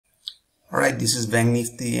Alright, this is Bank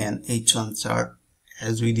Nifty and H1 chart.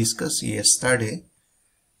 As we discussed yesterday,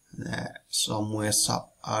 somewhere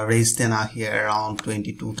resistance here around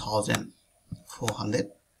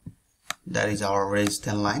 22,400. That is our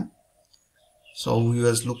resistance line. So we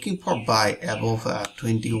was looking for buy above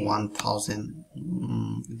 21,000.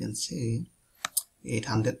 You can say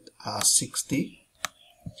 860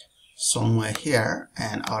 somewhere here,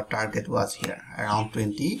 and our target was here around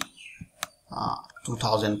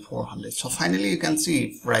 2,400. So finally you can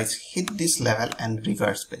see price hit this level and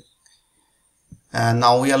reverse back.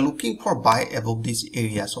 Now we are looking for buy above this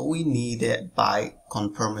area, so we need a buy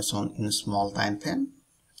confirmation in a small time frame,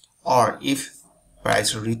 or if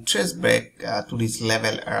price retraces back to this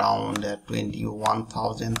level around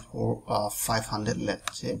 21,500,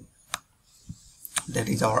 let's say, that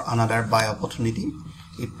is our another buy opportunity.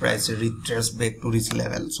 If price retraces back to this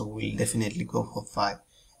level, so we'll definitely go for buy.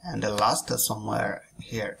 And the last somewhere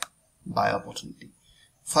here, buy opportunity.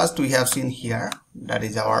 First we have seen here, that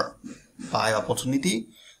is our buy opportunity.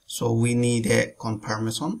 So we need a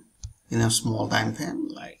confirmation in a small time frame,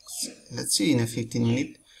 like let's see in a 15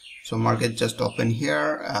 minute. So market just open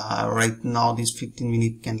here. Right now this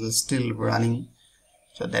 15-minute candle is still running,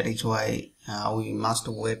 so that is why we must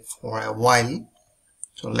wait for a while.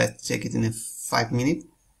 So let's check it in a 5 minute.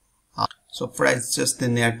 So price just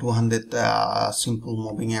near 200 simple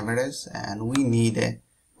moving average, and we need a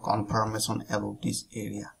confirmation above this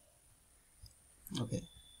area. Okay,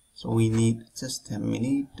 so we need just a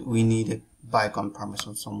minute. We need a buy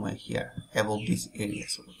confirmation somewhere here above this area.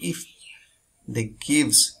 So if they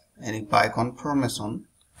gives any buy confirmation,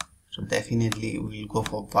 so definitely we will go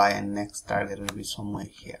for buy, and next target will be somewhere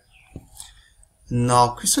here.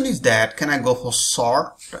 Now question is that, can I go for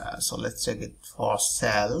short? So let's check it for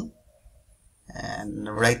sell. And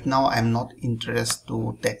right now I'm not interested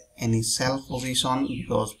to take any sell position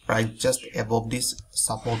because price just above this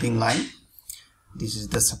supporting line. This is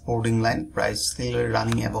the supporting line. Price still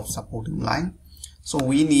running above supporting line, so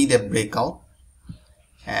we need a breakout,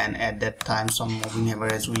 and at that time some moving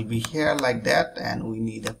average will be here like that, and we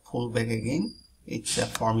need a pullback again. It's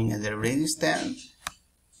forming as a resistance,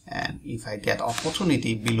 and if I get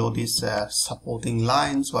opportunity below this supporting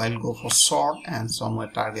line, so I'll go for short, and somewhere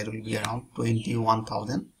target will be around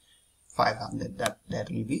 21,500. That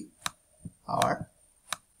will be our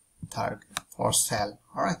target for sell.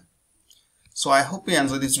 Alright, so I hope you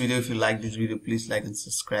answered this video. If you like this video, please like and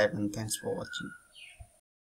subscribe, and thanks for watching.